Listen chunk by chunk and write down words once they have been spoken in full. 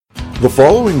The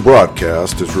following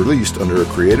broadcast is released under a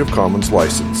Creative Commons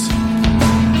license.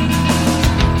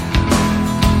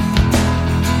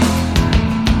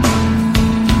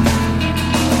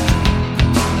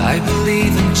 I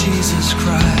believe in Jesus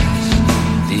Christ,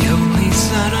 the only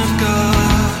Son of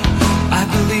God. I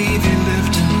believe He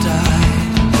lived and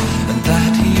died, and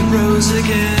that He rose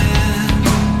again.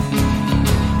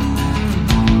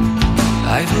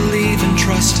 I believe and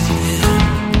trust in Him.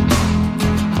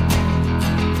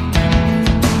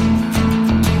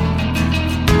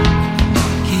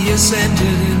 He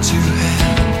ascended into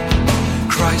heaven.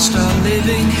 Christ, our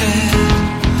living head,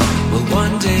 will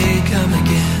one day come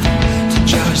again to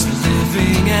judge the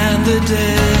living and the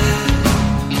dead.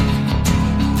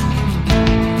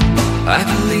 I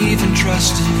believe and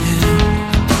trust in Him.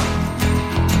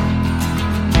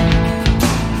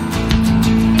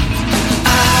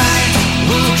 I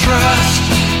will trust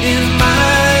in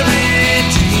my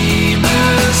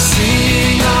Redeemer,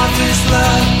 sing of His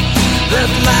love that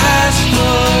lasts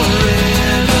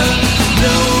forever,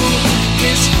 know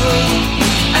His full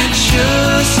and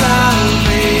sure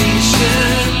salvation.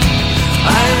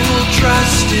 I will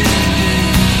trust in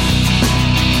Him.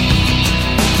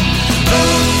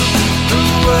 Though the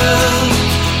world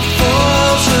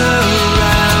falls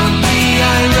around me,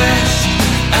 I rest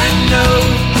and know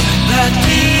that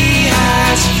He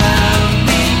has found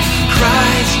me.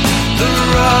 Christ, the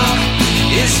rock,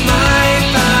 is my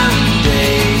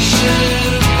foundation.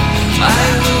 I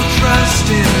will trust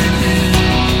in Him.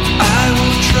 I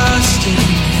will trust in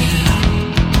Him.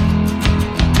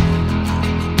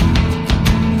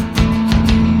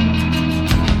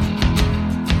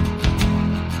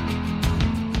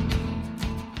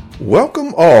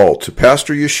 Welcome all to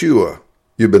Pastor Yeshua.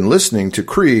 You've been listening to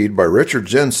Creed by Richard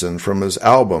Jensen from his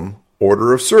album,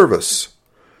 Order of Service.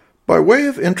 By way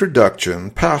of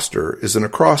introduction, Pastor is an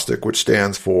acrostic which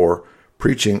stands for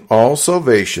preaching all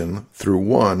salvation through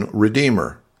one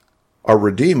Redeemer. Our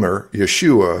Redeemer,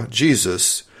 Yeshua,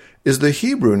 Jesus, is the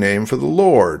Hebrew name for the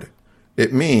Lord.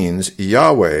 It means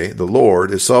Yahweh, the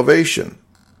Lord, is salvation.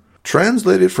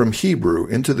 Translated from Hebrew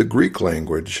into the Greek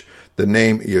language, the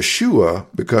name Yeshua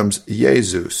becomes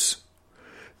Jesus.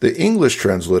 The English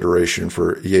transliteration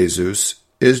for Jesus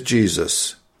is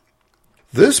Jesus.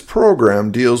 This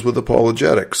program deals with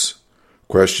apologetics,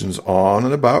 questions on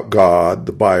and about God,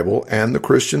 the Bible, and the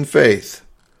Christian faith.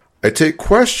 I take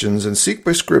questions and seek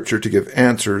by Scripture to give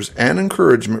answers and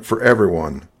encouragement for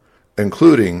everyone,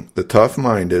 including the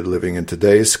tough-minded living in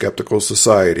today's skeptical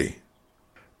society.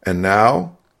 And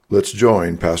now, let's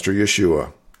join Pastor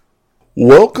Yeshua.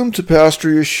 Welcome to Pastor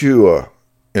Yeshua.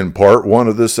 In part 1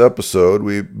 of this episode,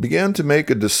 we began to make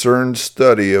a discerned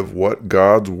study of what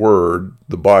God's Word,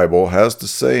 the Bible, has to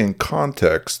say in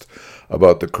context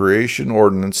about the creation,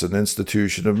 ordinance, and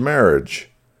institution of marriage.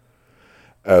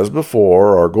 As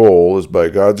before, our goal is by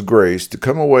God's grace to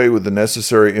come away with the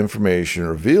necessary information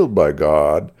revealed by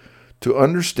God to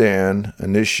understand,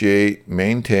 initiate,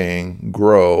 maintain,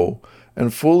 grow,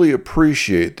 and fully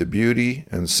appreciate the beauty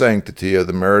and sanctity of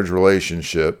the marriage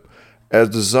relationship as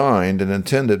designed and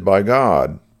intended by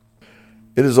God.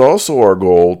 It is also our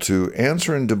goal to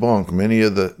answer and debunk many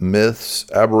of the myths,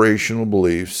 aberrational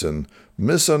beliefs, and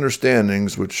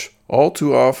misunderstandings which all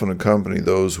too often accompany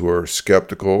those who are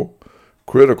skeptical,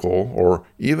 critical, or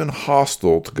even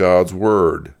hostile to God's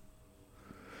Word.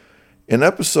 In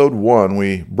episode 1,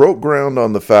 we broke ground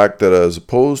on the fact that as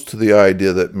opposed to the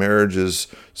idea that marriage is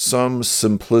some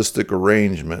simplistic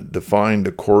arrangement defined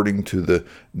according to the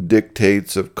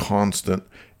dictates of constant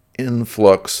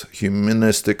influx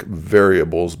humanistic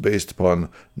variables based upon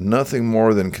nothing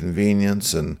more than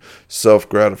convenience and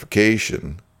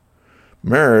self-gratification,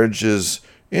 marriage is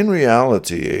in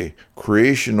reality a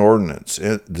creation ordinance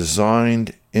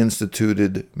designed,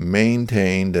 instituted,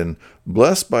 maintained, and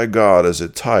blessed by God as a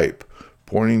type,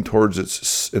 pointing towards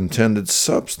its intended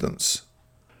substance.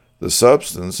 The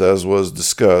substance, as was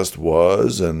discussed,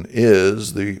 was and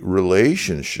is the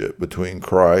relationship between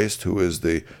Christ, who is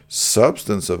the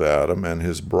substance of Adam, and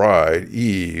his bride,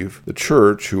 Eve, the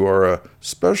church, who are a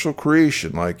special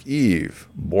creation like Eve,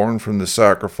 born from the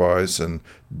sacrifice and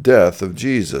death of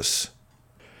Jesus.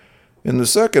 In the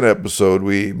second episode,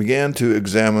 we began to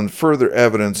examine further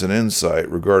evidence and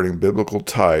insight regarding biblical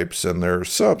types and their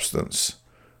substance.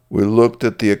 We looked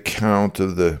at the account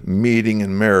of the meeting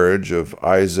and marriage of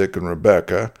Isaac and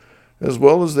Rebekah, as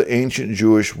well as the ancient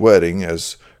Jewish wedding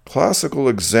as classical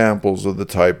examples of the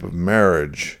type of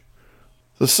marriage.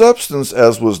 The substance,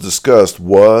 as was discussed,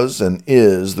 was and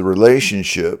is the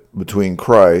relationship between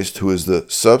Christ, who is the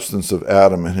substance of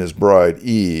Adam, and his bride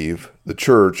Eve, the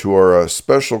church, who are a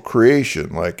special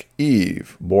creation like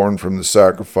Eve, born from the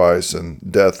sacrifice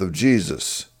and death of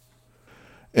Jesus.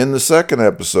 In the second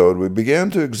episode, we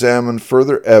began to examine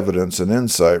further evidence and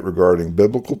insight regarding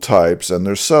biblical types and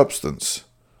their substance.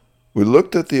 We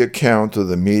looked at the account of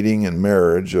the meeting and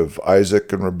marriage of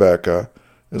Isaac and Rebekah,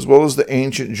 as well as the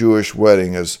ancient Jewish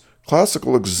wedding, as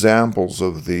classical examples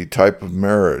of the type of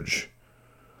marriage.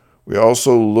 We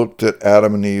also looked at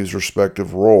Adam and Eve's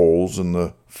respective roles in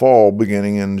the fall,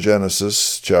 beginning in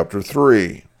Genesis chapter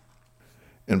 3.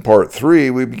 In part 3,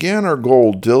 we began our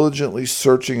goal diligently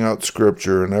searching out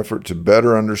Scripture in an effort to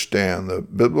better understand the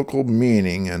biblical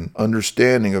meaning and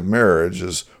understanding of marriage,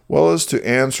 as well as to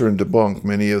answer and debunk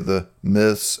many of the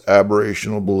myths,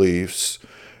 aberrational beliefs,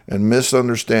 and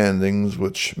misunderstandings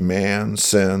which man,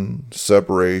 sin,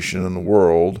 separation, and the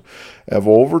world have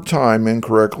over time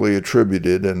incorrectly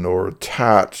attributed and or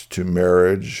attached to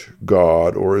marriage,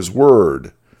 God, or His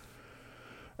Word.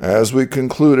 As we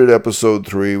concluded episode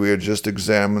 3, we had just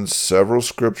examined several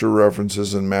scripture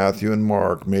references in Matthew and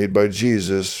Mark made by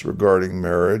Jesus regarding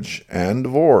marriage and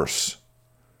divorce.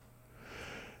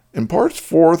 In parts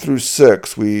 4 through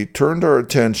 6, we turned our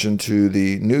attention to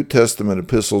the New Testament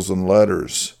epistles and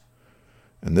letters.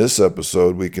 In this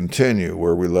episode, we continue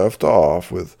where we left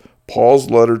off with Paul's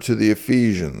letter to the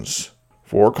Ephesians.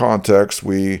 For context,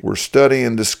 we were studying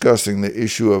and discussing the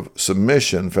issue of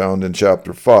submission found in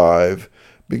chapter 5,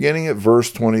 beginning at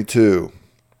verse 22.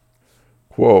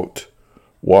 Quote,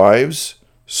 "Wives,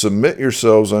 submit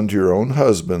yourselves unto your own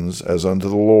husbands as unto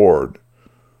the Lord.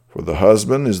 For the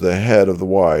husband is the head of the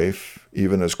wife,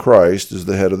 even as Christ is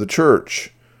the head of the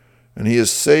church, and he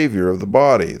is Savior of the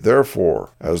body. Therefore,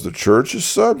 as the church is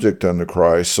subject unto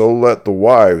Christ, so let the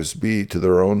wives be to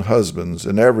their own husbands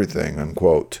in everything."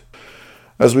 Unquote.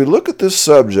 As we look at this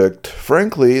subject,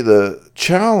 frankly, the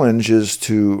challenge is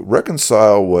to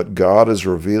reconcile what God is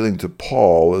revealing to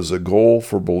Paul as a goal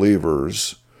for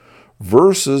believers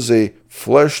versus a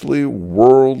fleshly,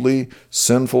 worldly,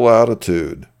 sinful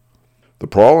attitude. The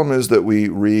problem is that we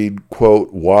read,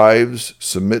 quote, "Wives,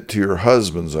 submit to your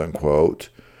husbands," unquote,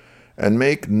 and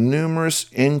make numerous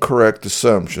incorrect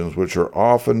assumptions which are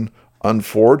often,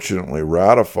 unfortunately,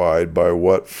 ratified by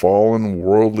what fallen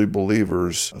worldly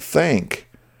believers think.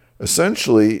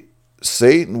 Essentially,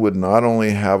 Satan would not only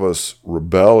have us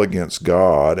rebel against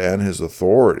God and His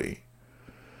authority,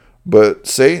 but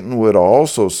Satan would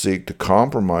also seek to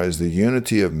compromise the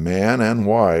unity of man and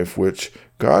wife, which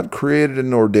God created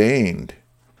and ordained.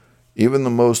 Even the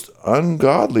most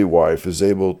ungodly wife is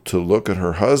able to look at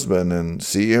her husband and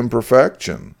see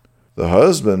imperfection. The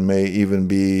husband may even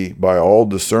be, by all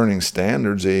discerning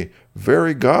standards, a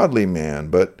very godly man,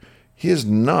 but he is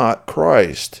not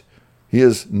Christ. He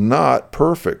is not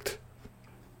perfect.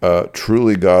 A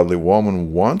truly godly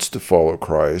woman wants to follow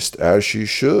Christ as she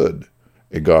should.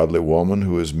 A godly woman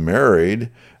who is married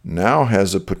now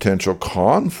has a potential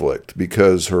conflict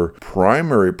because her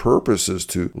primary purpose is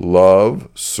to love,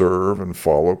 serve, and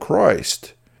follow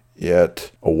Christ.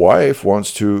 Yet a wife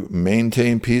wants to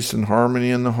maintain peace and harmony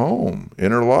in the home,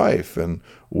 in her life, and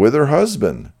with her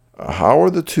husband. How are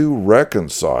the two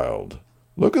reconciled?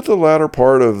 Look at the latter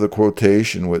part of the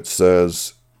quotation, which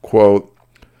says, quote,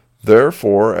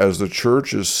 "Therefore, as the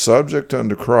church is subject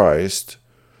unto Christ,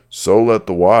 so let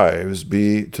the wives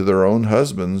be to their own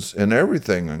husbands in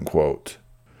everything," unquote.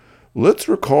 Let's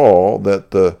recall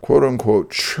that the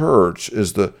quote-unquote church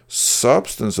is the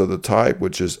substance of the type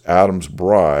which is Adam's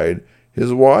bride,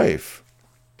 his wife.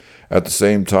 At the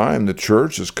same time, the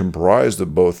church is comprised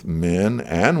of both men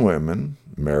and women,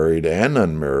 married and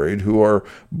unmarried, who are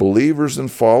believers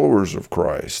and followers of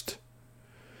Christ.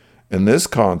 In this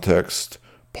context,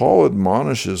 Paul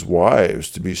admonishes wives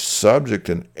to be subject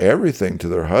in everything to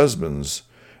their husbands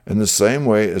in the same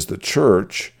way as the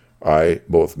church,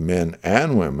 both men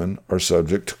and women, are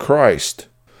subject to Christ.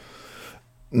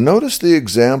 Notice the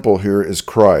example here is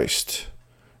Christ.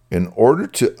 In order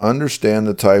to understand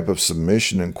the type of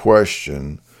submission in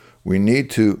question, we need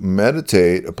to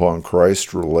meditate upon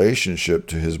Christ's relationship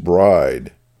to His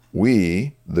bride.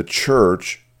 We, the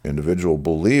church, individual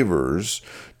believers,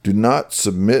 do not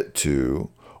submit to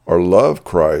or love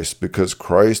Christ because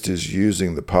Christ is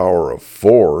using the power of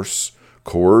force,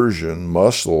 coercion,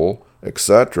 muscle,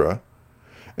 etc.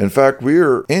 In fact, we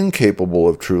are incapable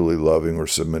of truly loving or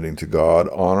submitting to God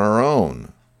on our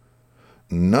own.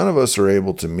 None of us are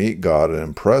able to meet God and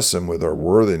impress Him with our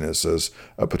worthiness as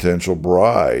a potential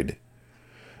bride.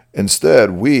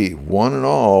 Instead, we, one and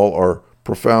all, are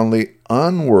profoundly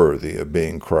unworthy of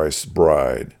being Christ's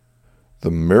bride.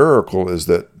 The miracle is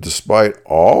that despite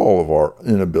all of our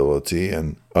inability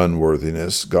and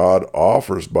unworthiness, God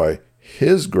offers by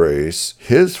His grace,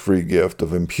 His free gift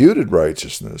of imputed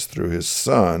righteousness through His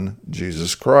Son,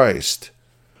 Jesus Christ.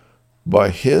 By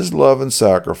His love and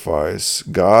sacrifice,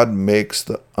 God makes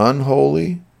the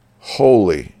unholy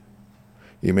holy.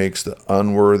 He makes the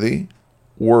unworthy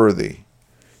worthy.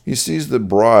 He sees the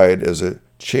bride as a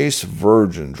chaste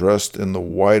virgin dressed in the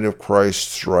white of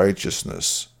Christ's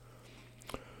righteousness.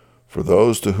 For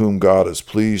those to whom God is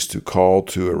pleased to call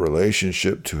to a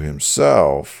relationship to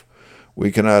Himself,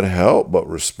 we cannot help but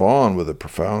respond with a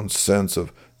profound sense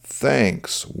of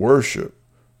thanks, worship,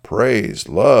 praise,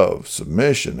 love,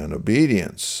 submission, and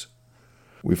obedience.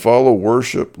 We follow,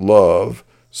 worship, love,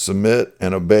 submit,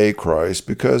 and obey Christ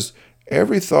because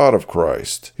every thought of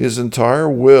Christ, His entire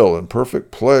will and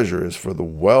perfect pleasure is for the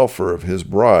welfare of His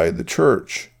bride, the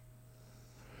church.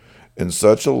 In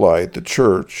such a light, the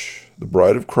church, the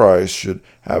bride of Christ, should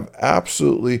have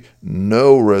absolutely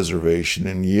no reservation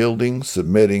in yielding,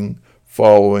 submitting,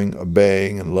 following,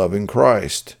 obeying, and loving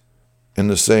Christ. In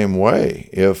the same way,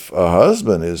 if a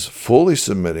husband is fully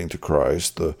submitting to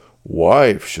Christ, the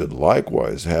wife should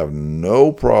likewise have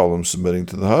no problem submitting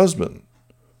to the husband.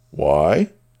 Why?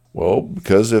 Well,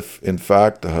 because if in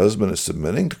fact the husband is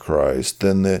submitting to Christ,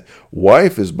 then the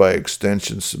wife is by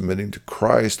extension submitting to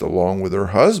Christ along with her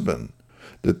husband.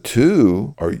 The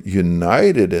two are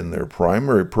united in their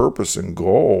primary purpose and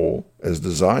goal as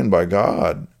designed by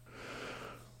God.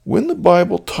 When the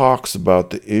Bible talks about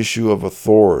the issue of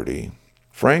authority,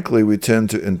 frankly, we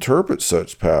tend to interpret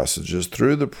such passages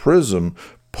through the prism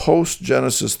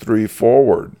post-Genesis 3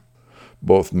 forward.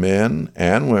 Both men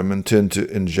and women tend to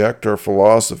inject our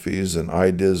philosophies and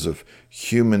ideas of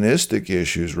humanistic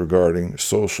issues regarding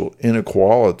social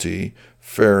inequality,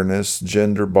 fairness,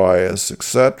 gender bias,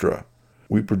 etc.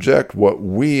 We project what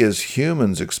we as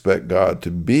humans expect God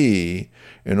to be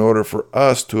in order for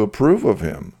us to approve of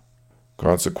Him.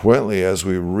 Consequently, as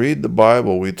we read the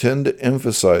Bible, we tend to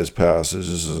emphasize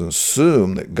passages and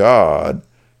assume that God,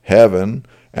 heaven,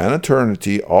 and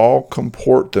eternity all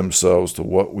comport themselves to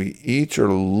what we each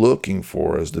are looking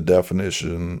for as the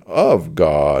definition of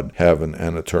God, heaven,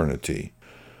 and eternity.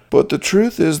 But the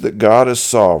truth is that God is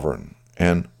sovereign,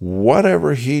 and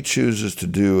whatever He chooses to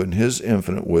do in His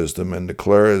infinite wisdom and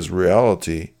declare as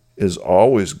reality is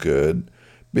always good,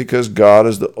 because God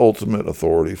is the ultimate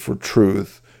authority for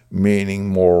truth, meaning,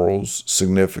 morals,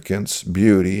 significance,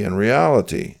 beauty, and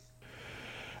reality.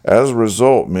 As a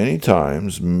result, many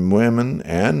times, women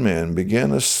and men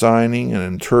begin assigning and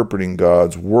interpreting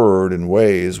God's word in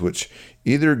ways which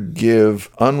either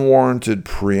give unwarranted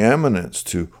preeminence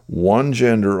to one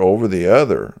gender over the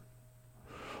other,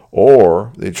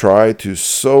 or they try to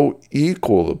so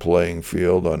equal the playing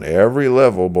field on every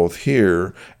level, both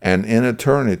here and in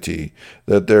eternity,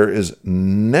 that there is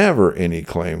never any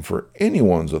claim for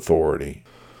anyone's authority.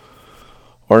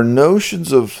 Our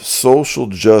notions of social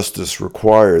justice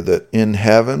require that in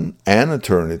heaven and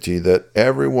eternity that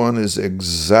everyone is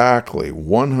exactly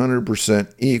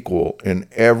 100% equal in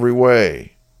every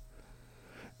way.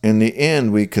 In the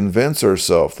end, we convince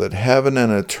ourselves that heaven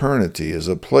and eternity is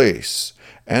a place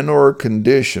and or a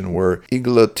condition where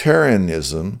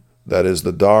egalitarianism, that is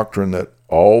the doctrine that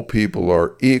all people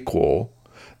are equal,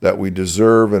 that we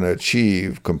deserve and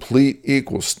achieve complete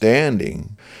equal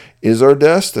standing, is our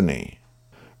destiny.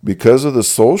 Because of the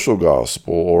social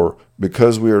gospel, or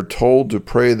because we are told to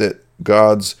pray that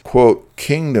God's, quote,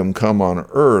 kingdom come on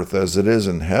earth as it is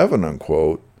in heaven,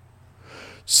 unquote,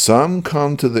 some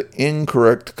come to the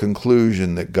incorrect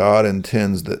conclusion that God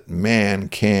intends that man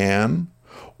can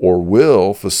or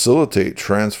will facilitate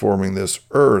transforming this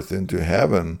earth into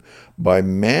heaven by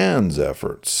man's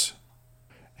efforts.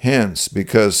 Hence,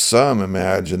 because some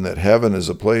imagine that heaven is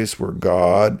a place where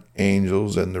God,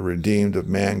 angels, and the redeemed of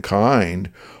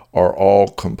mankind are all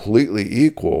completely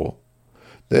equal,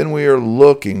 then we are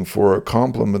looking for a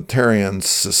complementarian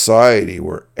society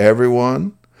where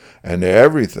everyone and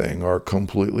everything are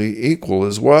completely equal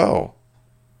as well.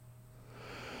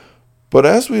 But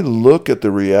as we look at the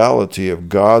reality of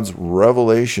God's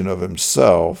revelation of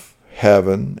Himself,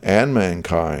 heaven, and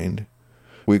mankind,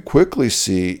 we quickly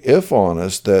see, if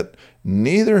honest, that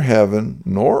neither heaven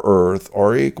nor earth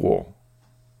are equal.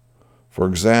 For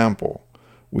example,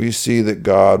 we see that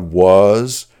God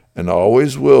was and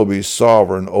always will be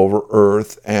sovereign over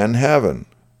earth and heaven.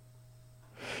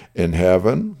 In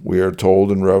heaven, we are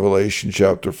told in Revelation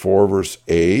chapter 4, verse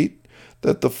 8,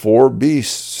 that the four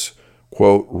beasts,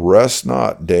 quote, rest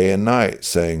not day and night,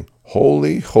 saying,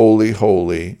 Holy, holy,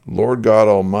 holy, Lord God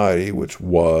Almighty, which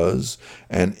was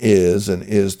and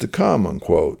is to come,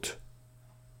 unquote.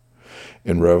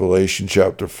 In Revelation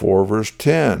chapter 4, verse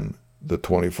 10, the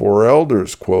 24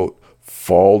 elders, quote,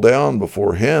 fall down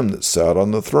before him that sat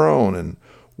on the throne and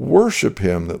worship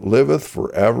him that liveth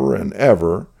forever and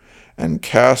ever, and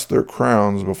cast their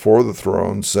crowns before the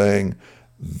throne, saying,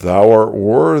 Thou art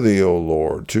worthy, O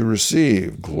Lord, to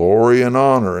receive glory and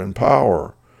honor and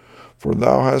power, for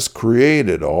thou hast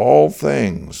created all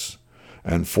things,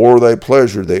 and for thy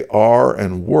pleasure they are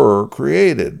and were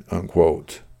created,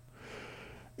 unquote.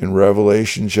 In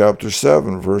Revelation chapter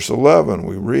 7, verse 11,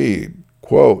 we read,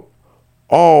 quote,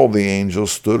 all the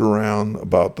angels stood around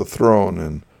about the throne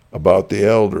and about the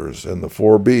elders and the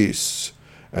four beasts,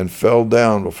 and fell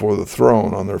down before the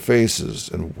throne on their faces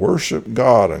and worshiped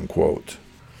God, unquote.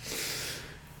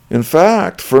 In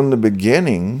fact, from the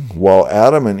beginning, while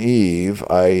Adam and Eve,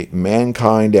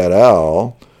 mankind et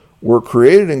al., were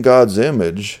created in God's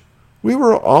image, we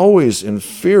were always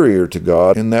inferior to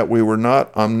God in that we were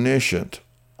not omniscient,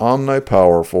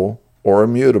 omnipowerful, or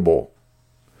immutable.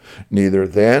 Neither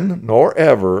then nor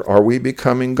ever are we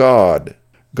becoming God.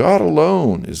 God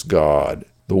alone is God,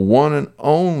 the one and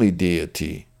only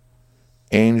deity.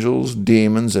 Angels,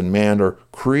 demons, and man are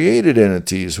created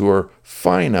entities who are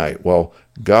finite, while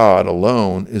God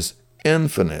alone is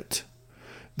infinite.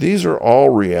 These are all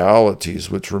realities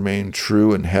which remain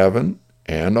true in heaven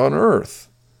and on earth.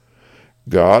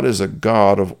 God is a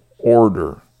God of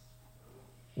order.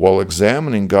 While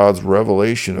examining God's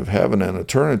revelation of heaven and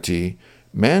eternity,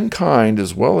 mankind,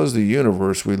 as well as the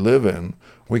universe we live in,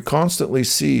 we constantly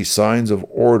see signs of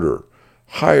order,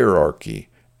 hierarchy,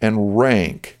 and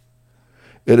rank.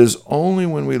 It is only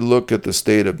when we look at the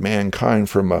state of mankind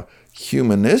from a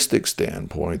humanistic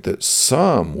standpoint that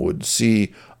some would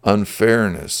see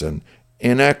unfairness and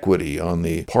inequity on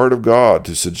the part of God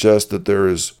to suggest that there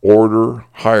is order,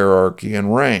 hierarchy,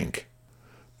 and rank.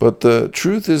 But the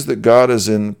truth is that God is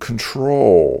in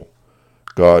control.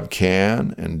 God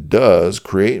can and does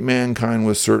create mankind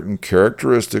with certain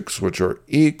characteristics which are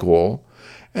equal,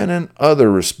 and in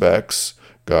other respects,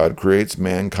 God creates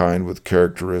mankind with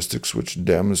characteristics which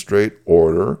demonstrate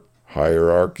order,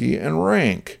 hierarchy, and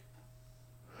rank.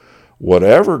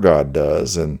 Whatever God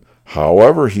does, and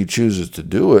however he chooses to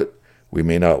do it, we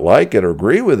may not like it or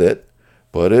agree with it,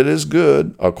 but it is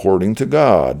good according to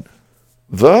God.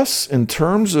 Thus, in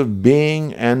terms of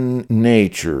being and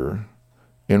nature,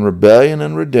 in rebellion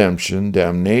and redemption,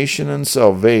 damnation and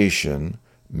salvation,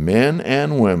 men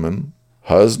and women,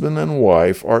 husband and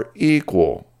wife are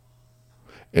equal.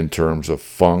 In terms of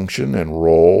function and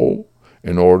role,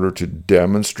 in order to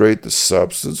demonstrate the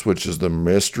substance which is the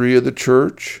mystery of the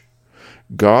church,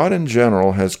 God in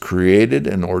general has created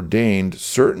and ordained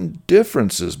certain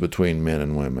differences between men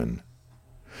and women.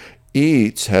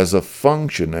 Each has a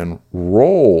function and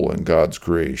role in God's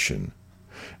creation.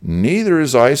 Neither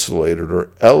is isolated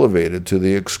or elevated to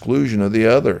the exclusion of the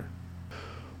other.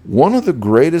 One of the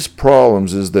greatest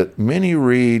problems is that many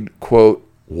read, quote,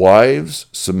 Wives,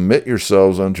 submit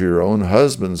yourselves unto your own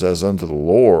husbands as unto the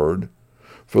Lord,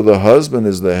 for the husband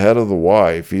is the head of the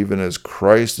wife, even as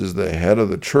Christ is the head of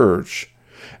the church,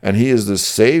 and he is the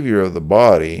Savior of the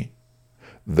body.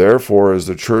 Therefore, as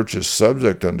the church is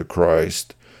subject unto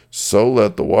Christ, so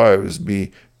let the wives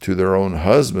be to their own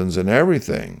husbands in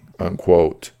everything,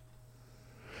 unquote.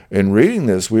 In reading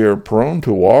this, we are prone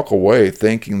to walk away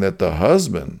thinking that the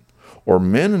husband, or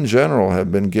men in general,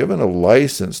 have been given a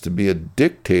license to be a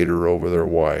dictator over their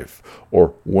wife,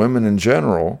 or women in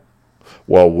general,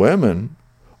 while women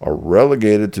are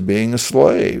relegated to being a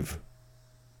slave.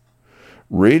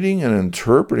 Reading and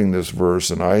interpreting this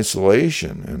verse in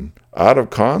isolation and out of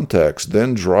context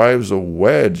then drives a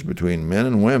wedge between men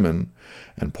and women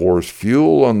and pours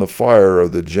fuel on the fire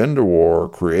of the gender war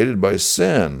created by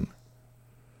sin.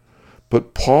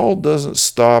 But Paul doesn't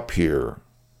stop here.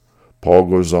 Paul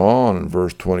goes on in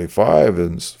verse 25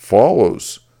 and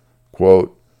follows,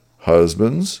 quote,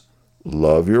 Husbands,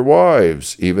 love your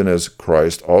wives, even as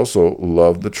Christ also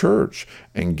loved the church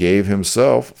and gave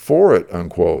himself for it,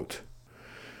 unquote.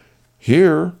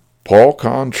 Here, Paul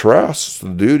contrasts the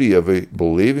duty of a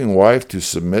believing wife to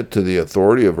submit to the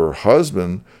authority of her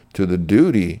husband to the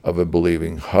duty of a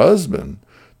believing husband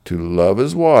to love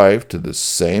his wife to the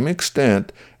same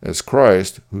extent as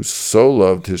Christ, who so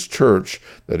loved his church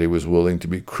that he was willing to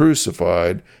be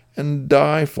crucified and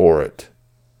die for it.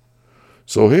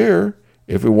 So here,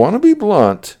 if we want to be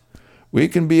blunt, we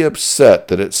can be upset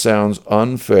that it sounds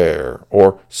unfair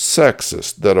or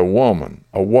sexist that a woman,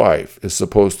 a wife, is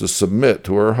supposed to submit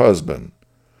to her husband.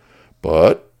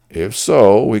 But If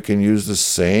so, we can use the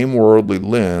same worldly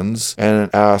lens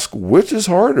and ask, which is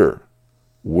harder?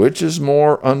 Which is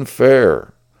more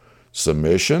unfair?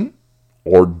 Submission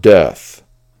or death?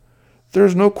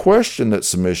 There's no question that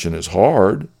submission is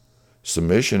hard.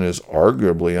 Submission is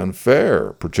arguably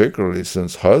unfair, particularly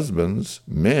since husbands,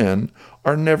 men,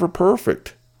 are never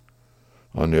perfect.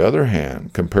 On the other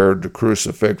hand, compared to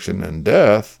crucifixion and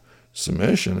death,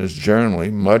 submission is generally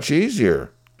much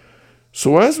easier.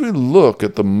 So as we look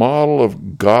at the model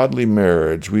of godly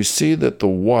marriage, we see that the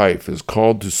wife is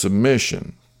called to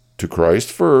submission to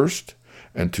Christ first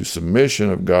and to submission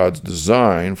of God's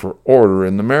design for order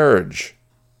in the marriage.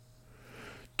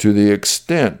 To the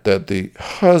extent that the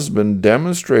husband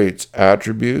demonstrates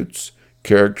attributes,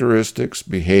 characteristics,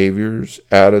 behaviors,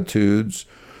 attitudes,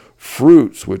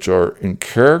 fruits which are in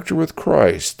character with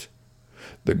Christ,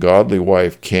 the godly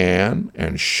wife can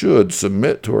and should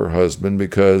submit to her husband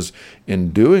because in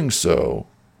doing so,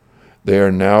 they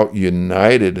are now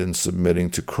united in submitting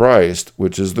to Christ,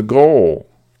 which is the goal.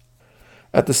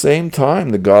 At the same time,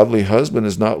 the godly husband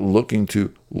is not looking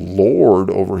to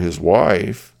lord over his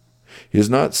wife. He is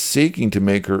not seeking to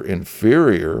make her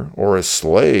inferior or a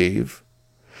slave.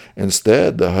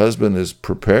 Instead, the husband is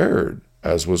prepared,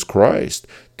 as was Christ,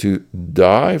 to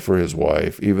die for his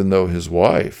wife, even though his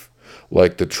wife,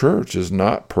 like the church, is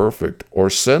not perfect or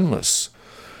sinless.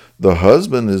 The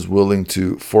husband is willing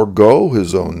to forego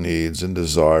his own needs and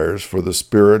desires for the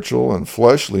spiritual and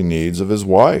fleshly needs of his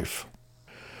wife.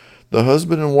 The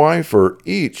husband and wife are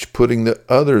each putting the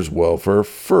other's welfare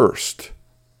first.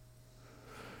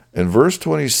 In verse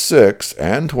 26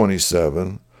 and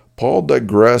 27, Paul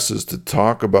digresses to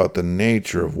talk about the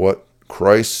nature of what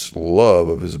Christ's love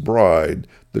of his bride,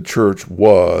 the church,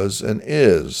 was and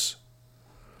is.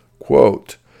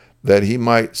 Quote, that he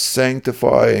might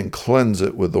sanctify and cleanse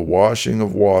it with the washing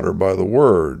of water by the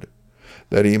word,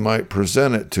 that he might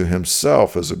present it to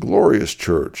himself as a glorious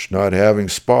church, not having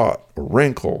spot or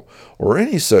wrinkle or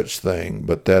any such thing,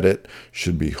 but that it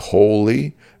should be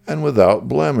holy and without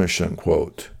blemish.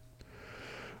 Unquote.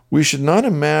 We should not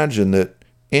imagine that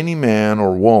any man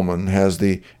or woman has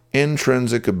the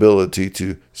intrinsic ability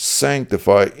to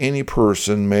sanctify any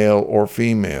person, male or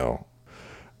female.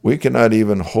 We cannot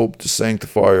even hope to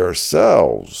sanctify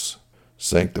ourselves.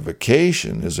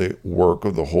 Sanctification is a work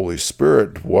of the Holy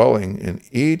Spirit dwelling in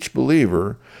each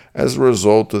believer as a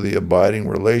result of the abiding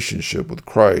relationship with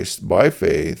Christ by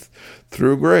faith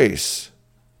through grace.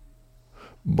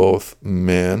 Both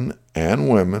men and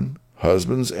women,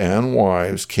 husbands and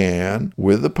wives, can,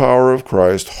 with the power of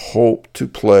Christ, hope to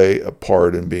play a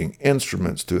part in being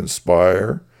instruments to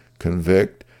inspire,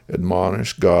 convict,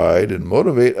 admonish, guide, and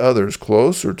motivate others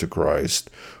closer to Christ,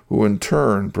 who in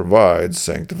turn provides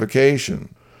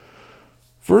sanctification.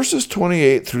 Verses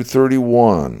 28 through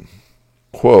 31,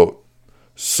 quote,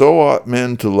 so ought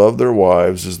men to love their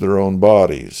wives as their own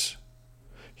bodies.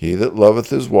 He that loveth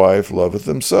his wife loveth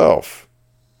himself.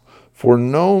 For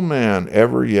no man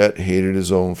ever yet hated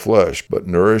his own flesh, but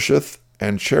nourisheth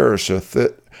and cherisheth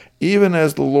it, even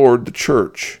as the Lord the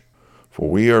church. For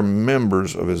we are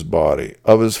members of his body,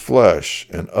 of his flesh,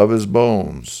 and of his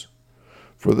bones.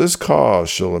 For this cause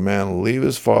shall a man leave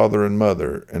his father and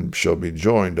mother, and shall be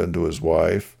joined unto his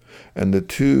wife, and the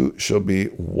two shall be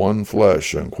one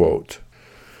flesh. Unquote.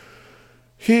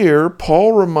 Here,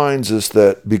 Paul reminds us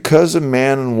that because a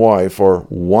man and wife are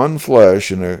one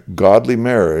flesh in a godly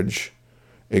marriage,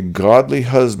 a godly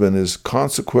husband is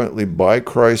consequently by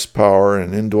Christ's power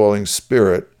and indwelling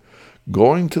spirit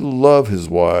going to love his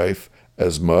wife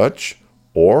as much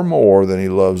or more than he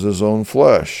loves his own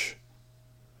flesh.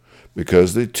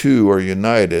 Because the two are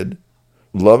united,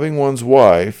 loving one's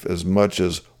wife as much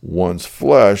as one's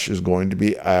flesh is going to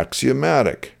be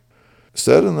axiomatic.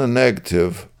 Said in the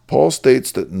negative, Paul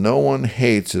states that no one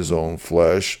hates his own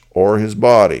flesh or his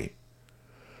body.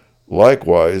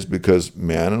 Likewise, because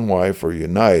man and wife are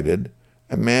united,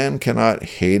 a man cannot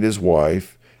hate his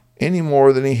wife any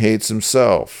more than he hates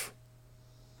himself.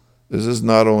 This is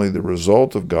not only the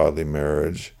result of godly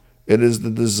marriage, it is the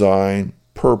design,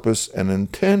 purpose, and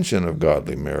intention of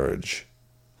godly marriage.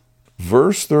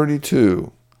 Verse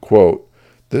 32, quote,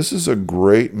 this is a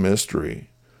great mystery,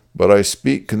 but I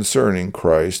speak concerning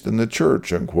Christ and the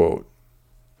church. Unquote.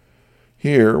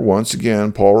 Here, once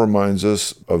again, Paul reminds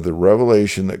us of the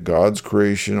revelation that God's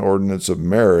creation ordinance of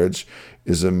marriage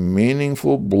is a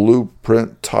meaningful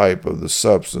blueprint type of the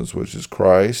substance which is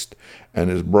Christ and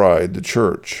his bride, the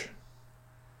church.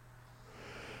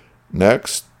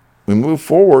 Next, we move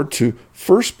forward to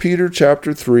 1 Peter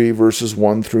chapter 3, verses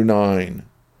 1 through 9.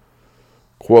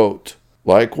 Quote,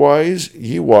 likewise,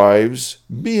 ye wives,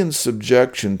 be in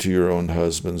subjection to your own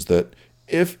husbands, that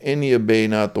if any obey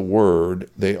not the word,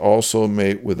 they also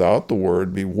may without the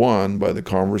word be won by the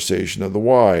conversation of the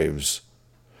wives,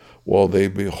 while they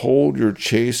behold your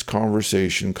chaste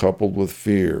conversation coupled with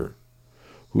fear,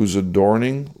 whose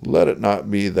adorning, let it not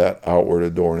be that outward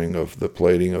adorning of the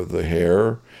plaiting of the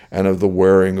hair, and of the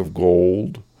wearing of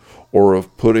gold, or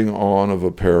of putting on of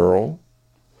apparel,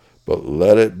 but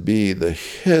let it be the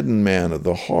hidden man of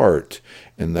the heart,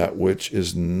 in that which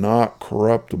is not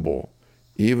corruptible,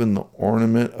 even the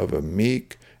ornament of a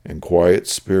meek and quiet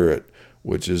spirit,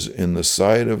 which is in the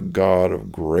sight of God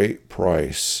of great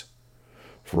price.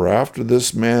 For after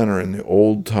this manner in the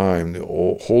old time the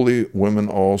holy women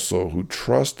also, who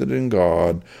trusted in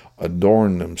God,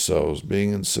 adorned themselves,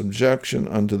 being in subjection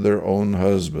unto their own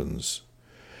husbands,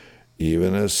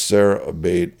 even as Sarah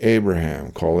obeyed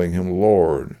Abraham, calling him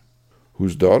Lord,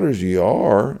 whose daughters ye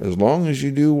are, as long as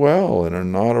ye do well, and are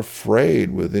not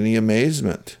afraid with any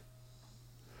amazement.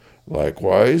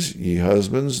 Likewise, ye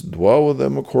husbands, dwell with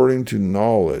them according to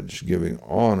knowledge, giving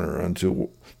honor unto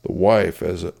the wife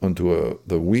as unto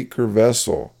the weaker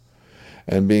vessel,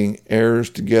 and being heirs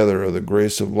together of the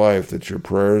grace of life, that your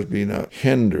prayers be not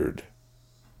hindered.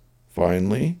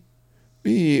 Finally,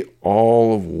 be ye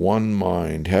all of one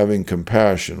mind, having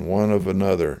compassion one of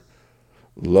another.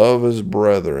 Love as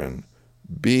brethren.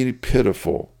 Be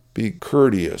pitiful. Be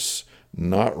courteous,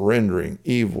 not rendering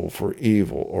evil for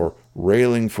evil, or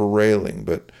railing for railing,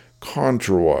 but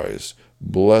contrariwise,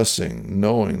 blessing,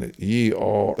 knowing that ye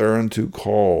are thereunto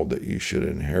called, that ye should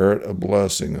inherit a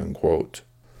blessing, unquote.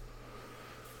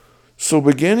 So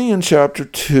beginning in chapter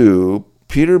 2,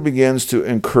 Peter begins to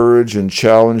encourage and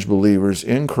challenge believers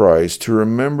in Christ to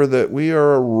remember that we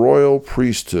are a royal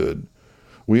priesthood.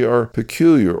 We are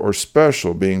peculiar or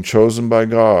special, being chosen by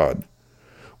God.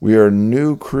 We are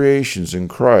new creations in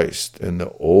Christ, and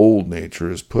the old nature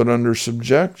is put under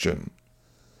subjection.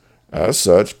 As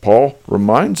such, Paul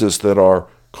reminds us that our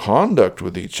conduct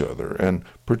with each other, and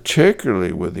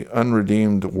particularly with the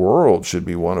unredeemed world, should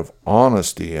be one of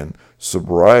honesty and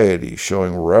sobriety,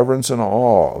 showing reverence and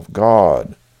awe of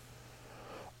God.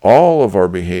 All of our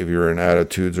behavior and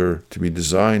attitudes are to be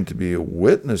designed to be a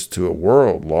witness to a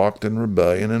world locked in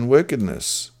rebellion and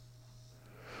wickedness.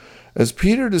 As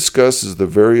Peter discusses the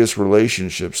various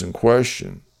relationships in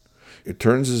question, he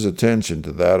turns his attention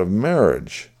to that of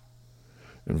marriage.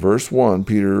 In verse 1,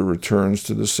 Peter returns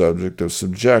to the subject of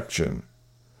subjection.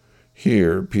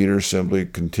 Here, Peter simply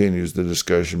continues the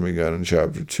discussion begun in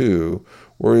chapter 2,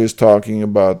 where he is talking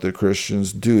about the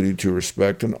Christian's duty to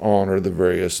respect and honor the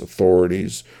various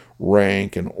authorities,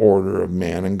 rank, and order of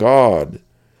man and God.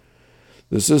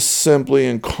 This is simply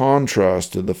in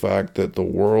contrast to the fact that the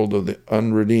world of the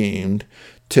unredeemed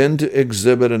tend to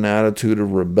exhibit an attitude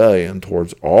of rebellion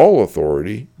towards all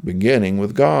authority, beginning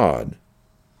with God.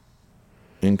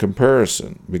 In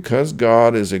comparison, because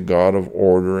God is a God of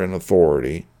order and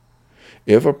authority,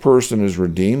 if a person is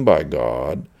redeemed by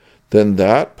God, then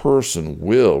that person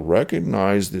will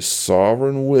recognize the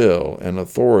sovereign will and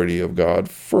authority of God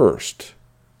first.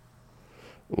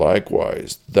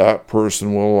 Likewise, that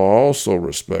person will also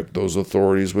respect those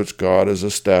authorities which God has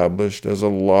established as a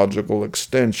logical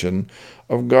extension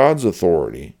of God's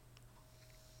authority.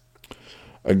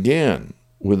 Again,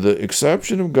 with the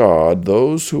exception of God,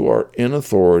 those who are in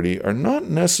authority are not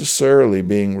necessarily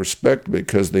being respected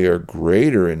because they are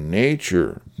greater in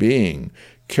nature, being,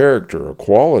 character, or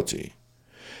quality.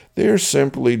 They are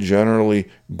simply generally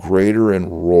greater in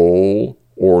role,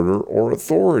 order, or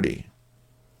authority.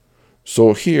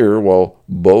 So here, while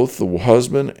both the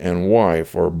husband and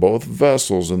wife are both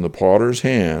vessels in the potter's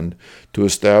hand to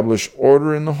establish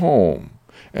order in the home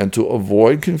and to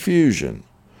avoid confusion,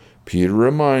 Peter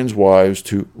reminds wives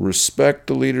to respect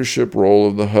the leadership role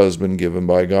of the husband given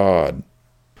by God.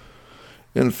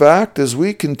 In fact, as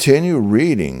we continue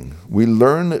reading, we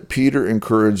learn that Peter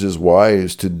encourages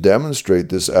wives to demonstrate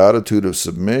this attitude of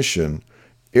submission,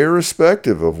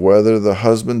 irrespective of whether the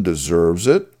husband deserves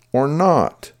it or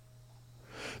not.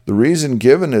 The reason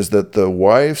given is that the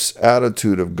wife's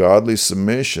attitude of godly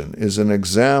submission is an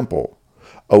example,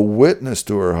 a witness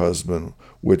to her husband,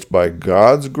 which by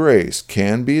God's grace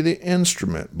can be the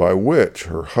instrument by which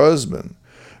her husband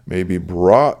may be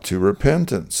brought to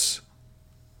repentance.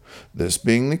 This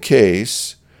being the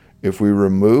case, if we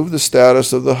remove the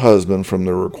status of the husband from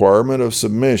the requirement of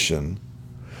submission,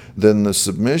 then the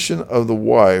submission of the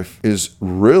wife is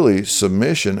really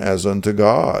submission as unto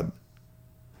God.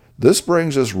 This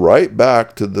brings us right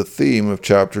back to the theme of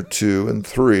chapter 2 and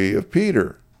 3 of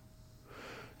Peter.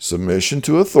 Submission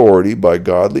to authority by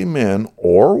godly men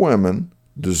or women,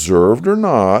 deserved or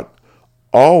not,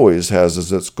 always has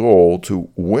as its goal to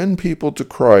win people to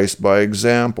Christ by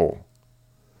example.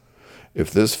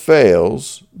 If this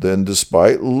fails, then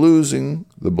despite losing,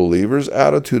 the believer's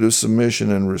attitude of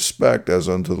submission and respect as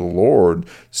unto the Lord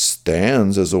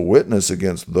stands as a witness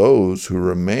against those who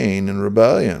remain in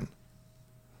rebellion.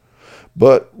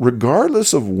 But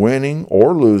regardless of winning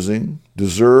or losing,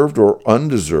 deserved or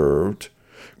undeserved,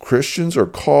 Christians are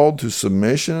called to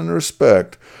submission and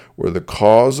respect where the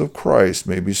cause of Christ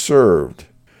may be served.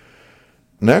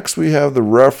 Next, we have the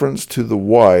reference to the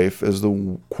wife as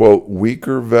the, quote,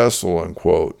 weaker vessel,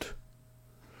 unquote.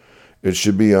 It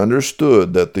should be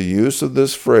understood that the use of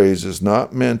this phrase is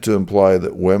not meant to imply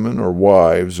that women or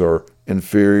wives are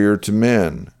inferior to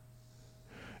men.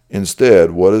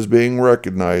 Instead, what is being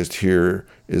recognized here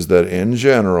is that in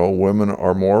general, women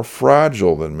are more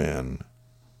fragile than men.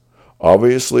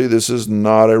 Obviously, this is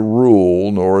not a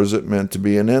rule, nor is it meant to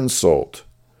be an insult.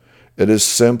 It is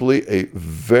simply a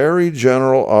very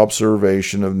general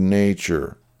observation of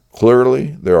nature.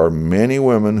 Clearly, there are many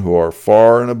women who are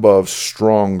far and above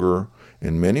stronger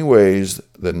in many ways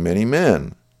than many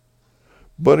men.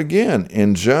 But again,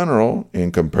 in general,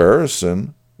 in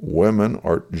comparison, women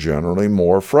are generally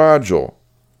more fragile.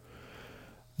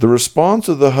 The response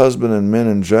of the husband and men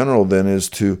in general, then, is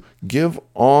to give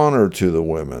honor to the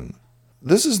women.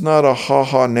 This is not a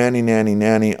ha-ha, nanny, nanny,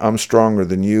 nanny, I'm stronger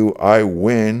than you, I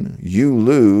win, you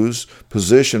lose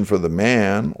position for the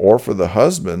man or for the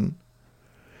husband.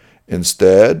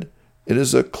 Instead, it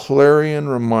is a clarion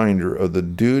reminder of the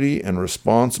duty and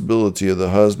responsibility of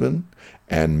the husband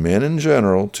and men in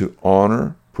general to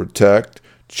honor, protect,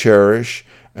 cherish,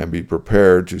 and be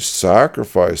prepared to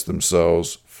sacrifice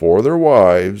themselves for their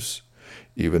wives,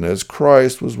 even as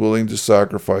Christ was willing to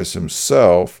sacrifice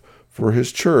himself for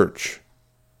his church.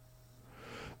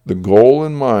 The goal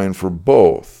in mind for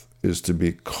both is to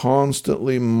be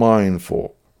constantly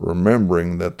mindful,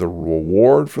 remembering that the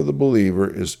reward for the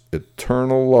believer is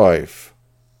eternal life.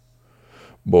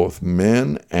 Both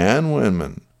men and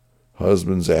women,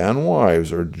 husbands and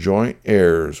wives, are joint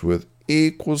heirs with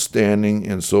equal standing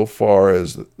insofar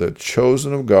as the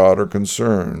chosen of God are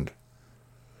concerned.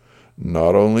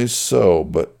 Not only so,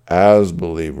 but as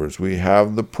believers, we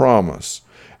have the promise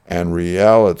and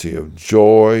reality of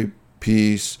joy,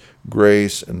 peace,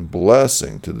 grace, and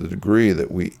blessing to the degree that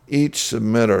we each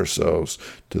submit ourselves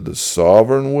to the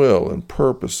sovereign will and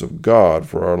purpose of God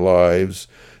for our lives,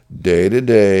 day to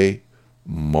day,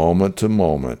 moment to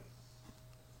moment.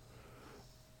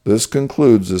 This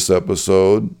concludes this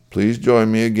episode. Please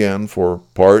join me again for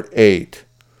Part 8.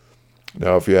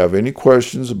 Now, if you have any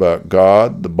questions about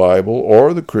God, the Bible,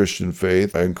 or the Christian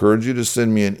faith, I encourage you to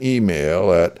send me an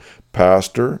email at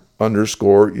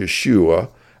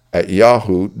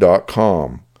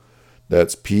pastor_Yeshua@yahoo.com.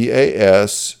 That's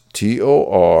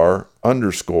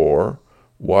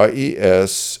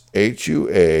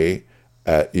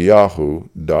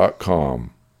PASTOR_YESHUA@yahoo.com.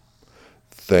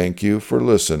 Thank you for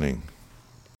listening.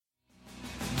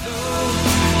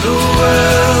 The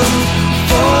world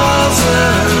falls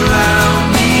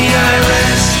around me, I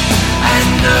rest and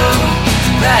know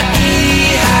that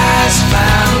he has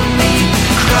found me.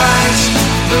 Christ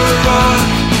the rock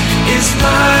is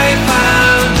my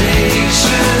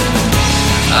foundation.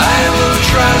 I will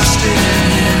trust in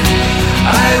him.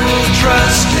 I will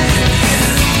trust in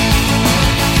him.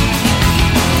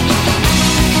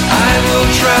 I will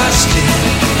trust in him.